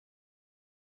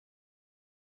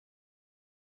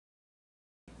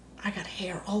I got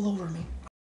hair all over me.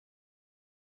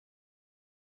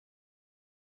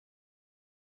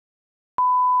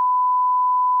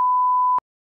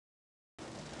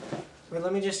 Wait,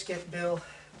 let me just get Bill.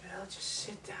 Bill, just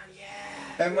sit down.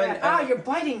 Yeah. And when, you're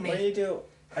biting me. What do you do?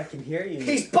 I can hear you.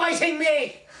 He's biting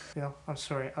me! Bill, I'm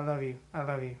sorry. I love you. I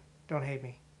love you. Don't hate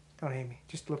me. Don't hate me.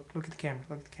 Just look at the camera.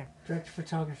 Look at the camera. Director of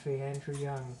photography, Andrew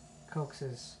Young,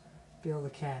 coaxes Bill the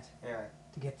cat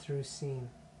to get through a scene.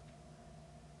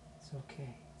 It's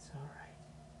okay. It's alright.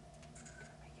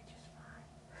 Gonna make it just fine.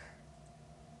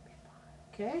 Be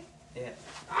fine. Okay? Yeah.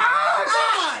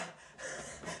 Oh,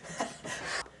 God!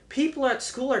 People at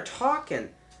school are talking.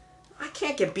 I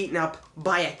can't get beaten up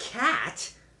by a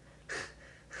cat.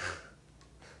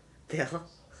 Bill?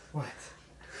 What?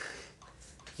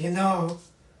 You know,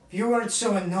 if you weren't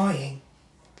so annoying,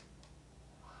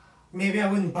 maybe I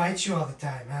wouldn't bite you all the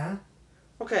time, huh?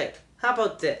 Okay, how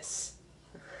about this?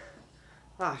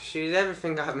 Oh shoot,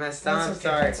 everything got messed up. I'm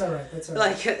sorry. That's alright, that's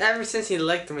alright. Like, ever since he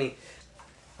licked me.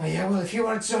 Oh yeah, well if you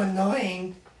weren't so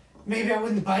annoying, maybe I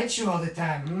wouldn't bite you all the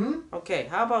time, hmm? Okay,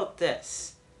 how about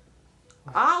this?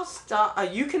 I'll stop.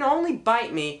 You can only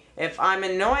bite me if I'm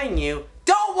annoying you.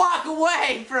 Don't walk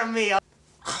away from me!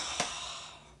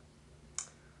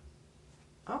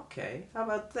 Okay, how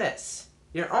about this?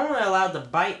 You're only allowed to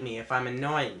bite me if I'm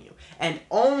annoying you. And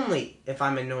only if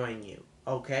I'm annoying you,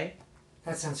 okay?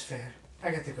 That sounds fair.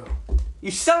 I got to go.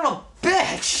 You son of a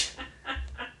bitch!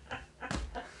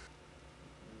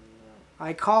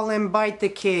 I call him Bite the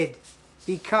Kid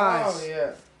because... Oh,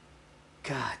 yeah.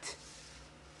 God.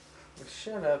 Well,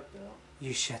 shut up, Bill.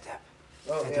 You shut up.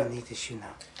 Oh, I don't need this shoe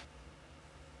now.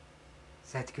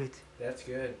 Is that good? That's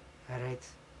good. Alright.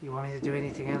 You want me to do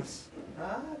anything else?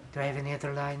 Do I have any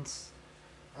other lines?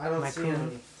 I don't Am I see cool?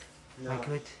 any. No. Am I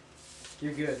good?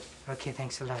 You're good. Okay,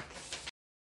 thanks a lot.